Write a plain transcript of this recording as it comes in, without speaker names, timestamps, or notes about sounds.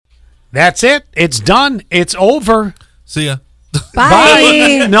That's it. It's done. It's over. See ya.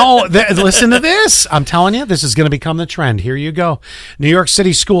 Bye. No, listen to this. I'm telling you, this is going to become the trend. Here you go. New York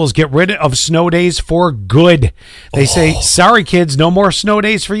City schools get rid of snow days for good. They say, sorry, kids, no more snow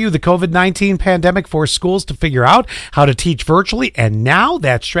days for you. The COVID-19 pandemic forced schools to figure out how to teach virtually, and now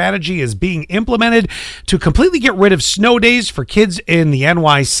that strategy is being implemented to completely get rid of snow days for kids in the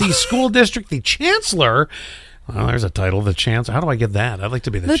NYC school district. The chancellor... Well, there's a title, the chancellor. How do I get that? I'd like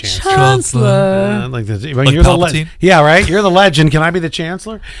to be the chancellor. Chancellor. I'd like to, Like you're Palpatine? yeah, right. You're the legend. Can I be the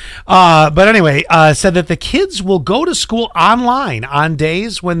chancellor? But anyway, said that the kids will go to school online on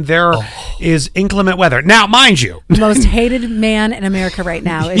days when there is inclement weather. Now, mind you, The most hated man in America right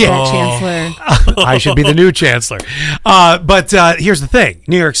now is that chancellor. I should be the new chancellor. But here's the thing: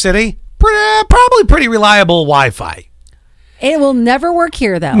 New York City, probably pretty reliable Wi-Fi. It will never work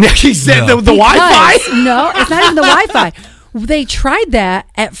here, though. He said the Wi-Fi. No, it's not even the Wi-Fi. They tried that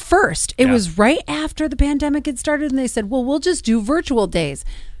at first. It was right after the pandemic had started, and they said, well, we'll just do virtual days.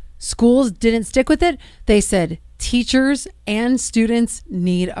 Schools didn't stick with it. They said teachers and students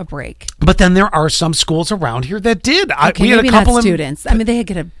need a break. But then there are some schools around here that did. Okay, we had maybe a couple not of students. I mean, they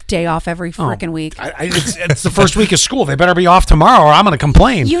get a day off every freaking week. It's the first week of school. They better be off tomorrow, or I'm going to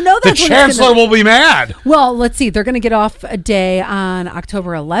complain. You know that's the when it's chancellor will be mad. Well, let's see. They're going to get off a day on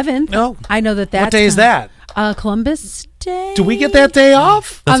October 11th. Oh. I know that's... What day is that? Columbus Day. Do we get that day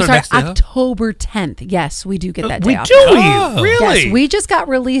off? That's I'm our sorry, next day off? October 10th. Yes, we do get that day We off. do. Oh. Really? Yes, we just got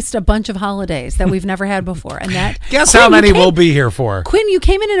released a bunch of holidays that we've never had before, and that. Guess Quinn, how you many came- we'll be here for? Quinn, you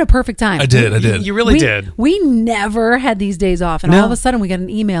came in a perfect time. I did. You really we, did. We never had these days off, and No. all of a sudden we got an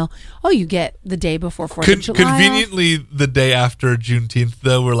email. Oh, you get the day before 4th of July. Conveniently, the day after Juneteenth,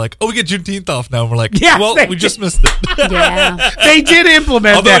 though, we're like, we get Juneteenth off now. And we're like, Yes, well, they we just missed it. Off. Yeah. They did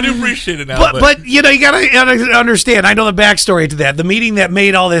implement Although that. I do appreciate it now. But you know, you gotta understand. I know the backstory to that. The meeting that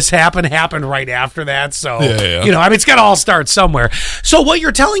made all this happen happened right after that. So Yeah. you know, I mean, it's got to all start somewhere. So what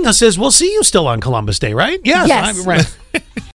you're telling us is, we'll see you still on Columbus Day, right? Yes. Yes. Right.